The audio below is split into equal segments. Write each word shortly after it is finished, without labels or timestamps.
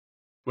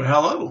Well,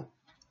 hello.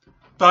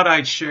 Thought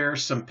I'd share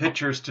some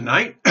pictures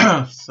tonight.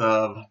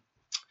 So,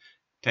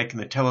 taking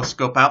the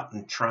telescope out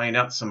and trying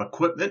out some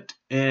equipment,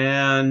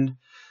 and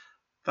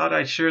thought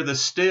I'd share the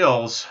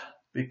stills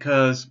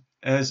because,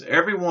 as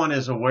everyone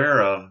is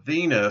aware of,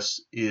 Venus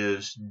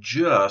is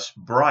just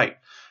bright.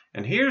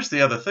 And here's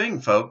the other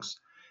thing, folks,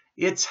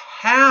 it's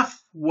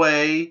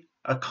halfway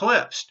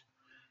eclipsed.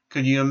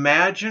 Could you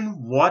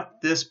imagine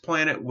what this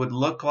planet would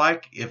look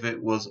like if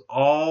it was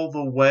all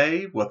the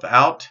way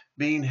without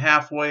being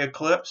halfway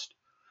eclipsed?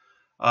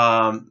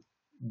 Um,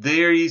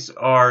 these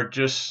are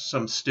just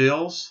some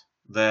stills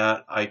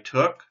that I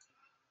took,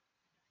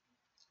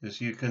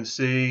 as you can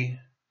see,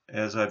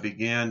 as I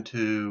began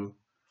to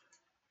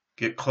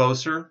get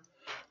closer.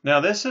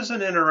 Now, this is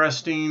an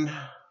interesting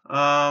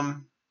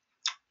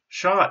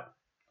shot.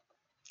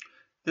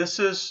 This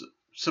is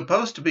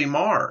supposed to be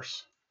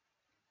Mars,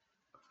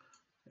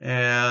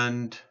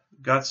 and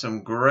got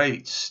some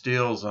great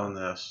stills on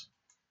this.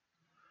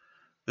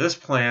 This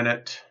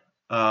planet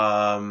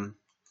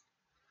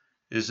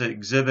is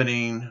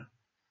exhibiting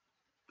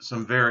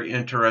some very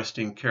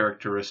interesting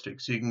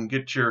characteristics. You can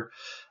get your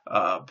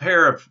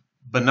pair of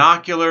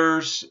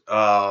binoculars.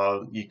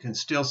 You can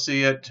still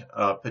see it,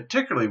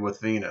 particularly with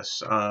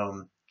Venus,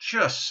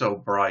 just so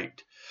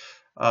bright.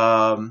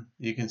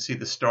 You can see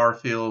the star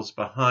fields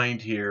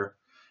behind here,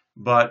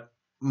 but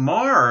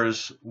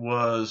Mars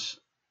was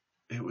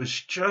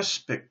just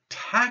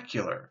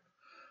spectacular.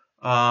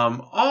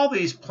 All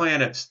these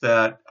planets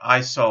that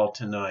I saw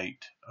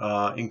tonight,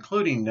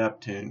 including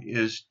Neptune,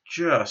 is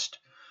just,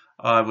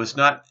 I was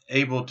not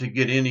able to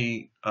get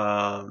any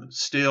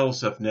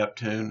stills of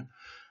Neptune.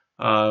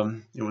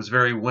 It was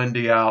very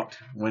windy out,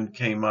 wind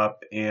came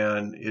up,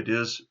 and it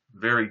is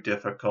very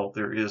difficult.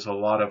 There is a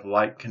lot of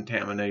light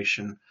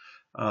contamination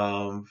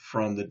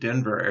from the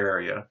Denver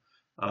area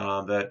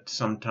that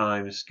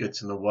sometimes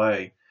gets in the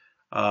way.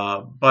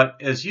 But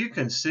as you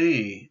can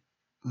see,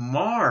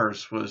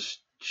 Mars was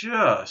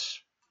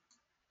just,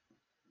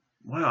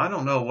 well, I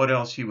don't know what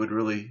else you would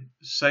really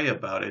say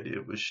about it.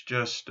 It was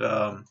just,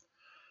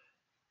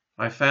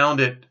 I found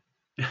it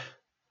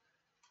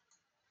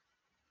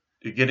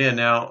to get in.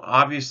 Now,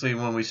 obviously,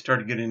 when we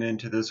started getting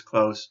into this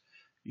close,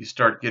 you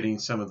start getting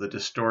some of the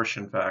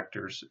distortion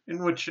factors,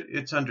 in which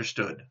it's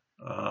understood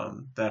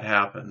that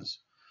happens.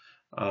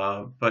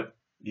 But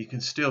you can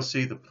still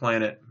see the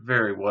planet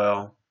very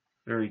well,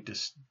 very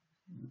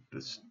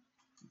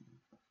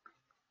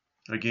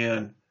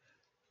again,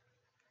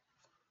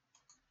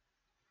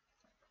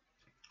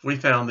 we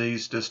found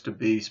these just to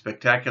be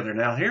spectacular.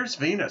 Now, here's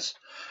Venus.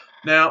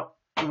 Now,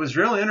 it was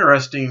really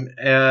interesting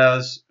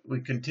as we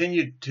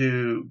continued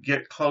to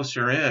get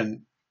closer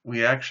in,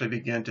 we actually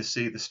began to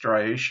see the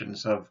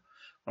striations of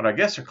what I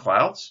guess are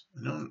clouds.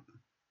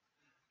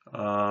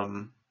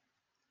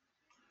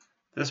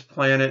 This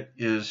planet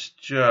is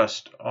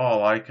just,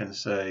 all I can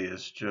say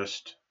is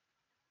just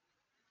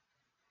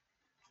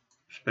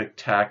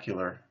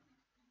spectacular.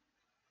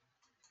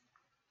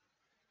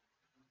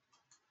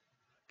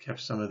 Kept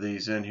some of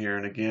these in here,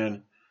 and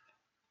again,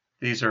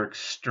 these are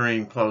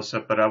extreme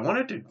close-up, but I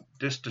wanted to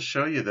just to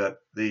show you that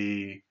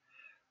the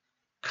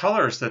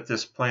colors that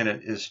this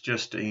planet is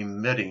just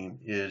emitting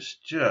is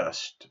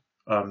just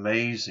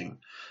amazing.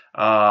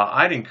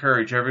 I'd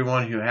encourage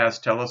everyone who has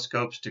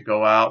telescopes to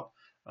go out,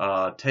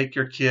 take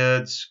your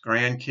kids,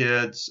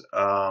 grandkids.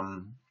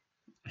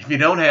 If you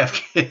don't have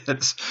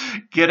kids,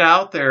 get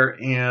out there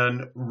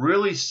and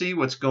really see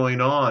what's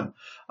going on.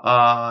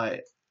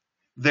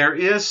 There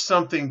is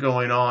something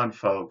going on,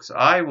 folks.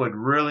 I would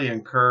really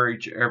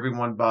encourage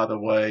everyone, by the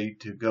way,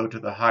 to go to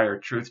the Higher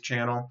Truth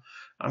channel.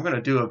 I'm going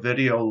to do a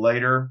video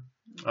later,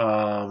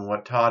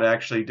 what Todd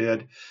actually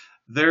did.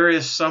 There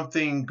is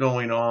something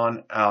going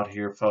on out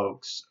here,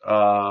 folks.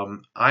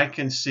 I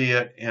can see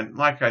it, and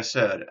like I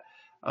said,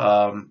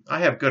 I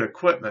have good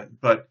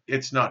equipment, but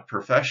it's not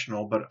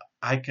professional, but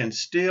I can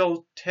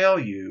still tell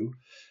you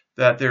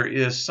that there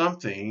is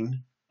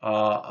something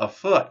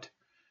afoot.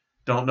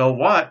 Don't know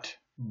what,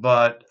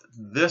 but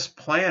this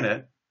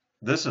planet,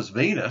 this is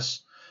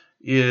Venus,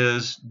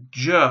 is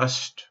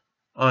just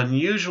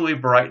unusually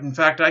bright. In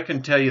fact, I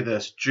can tell you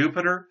this,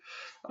 Jupiter,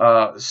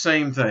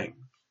 same thing.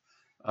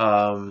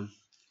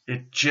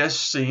 It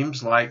just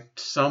seems like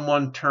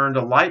someone turned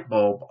a light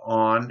bulb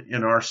on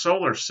in our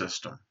solar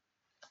system.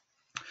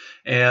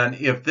 And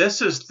if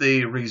this is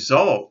the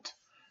result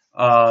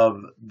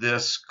of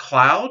this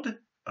cloud,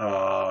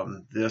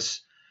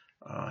 this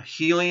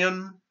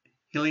helium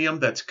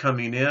that's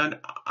coming in,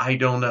 I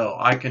don't know.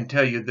 I can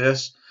tell you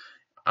this,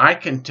 I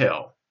can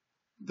tell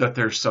that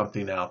there's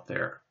something out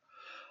there.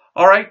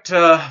 All right,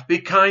 be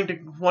kind to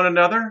one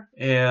another,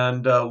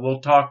 and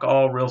we'll talk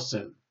all real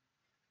soon.